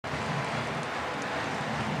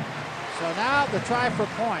So now the try for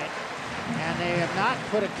point, and they have not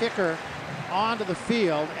put a kicker onto the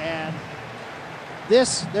field, and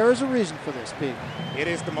there is a reason for this, Pete. It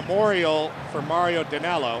is the memorial for Mario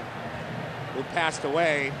Danelo, who passed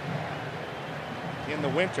away in the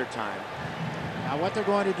wintertime. Now what they're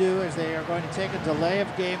going to do is they are going to take a delay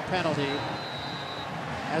of game penalty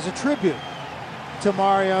as a tribute to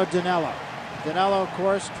Mario Danelo. Danelo, of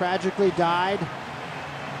course, tragically died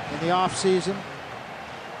in the offseason.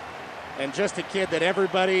 And just a kid that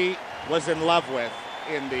everybody was in love with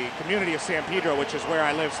in the community of San Pedro, which is where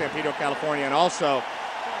I live, San Pedro, California, and also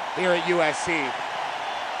here at USC.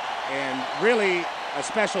 And really a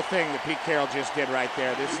special thing that Pete Carroll just did right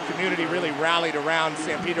there. This community really rallied around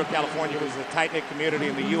San Pedro, California. It was a tight-knit community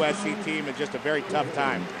in the USC team and just a very tough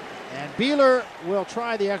time. And Beeler will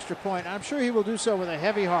try the extra point. I'm sure he will do so with a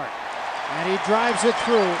heavy heart. And he drives it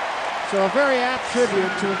through. So a very apt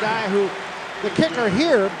tribute to a guy who, the kicker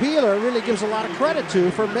here, Beeler, really gives a lot of credit to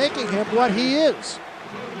for making him what he is.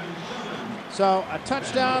 So a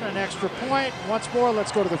touchdown, an extra point. Once more,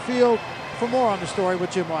 let's go to the field for more on the story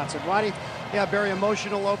with Jim Watson. Waddy? Yeah, very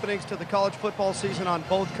emotional openings to the college football season on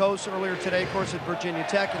both coasts. Earlier today, of course, at Virginia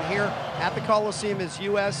Tech, and here at the Coliseum is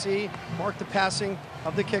USC. Marked the passing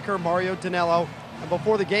of the kicker, Mario Danelo. And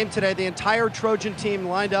before the game today, the entire Trojan team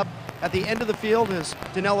lined up at the end of the field as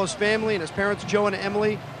Danelo's family and his parents, Joe and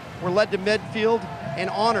Emily, were led to midfield and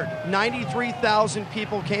honored. 93,000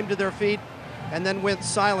 people came to their feet and then went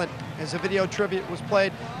silent as a video tribute was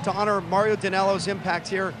played to honor Mario Danelo's impact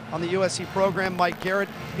here on the USC program. Mike Garrett,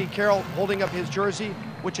 Pete Carroll holding up his jersey,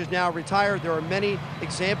 which is now retired. There are many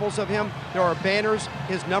examples of him. There are banners.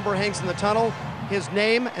 His number hangs in the tunnel. His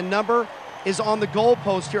name and number is on the goal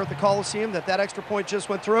post here at the Coliseum that extra point just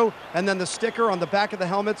went through. And then the sticker on the back of the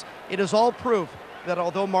helmets. It is all proof that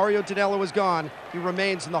although Mario Danelo is gone, he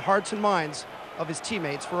remains in the hearts and minds of his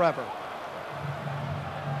teammates forever.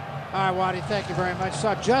 All right, Waddy, thank you very much.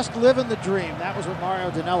 So just living the dream. That was what Mario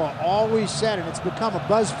Danelo always said, and it's become a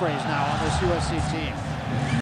buzz phrase now on this USC team.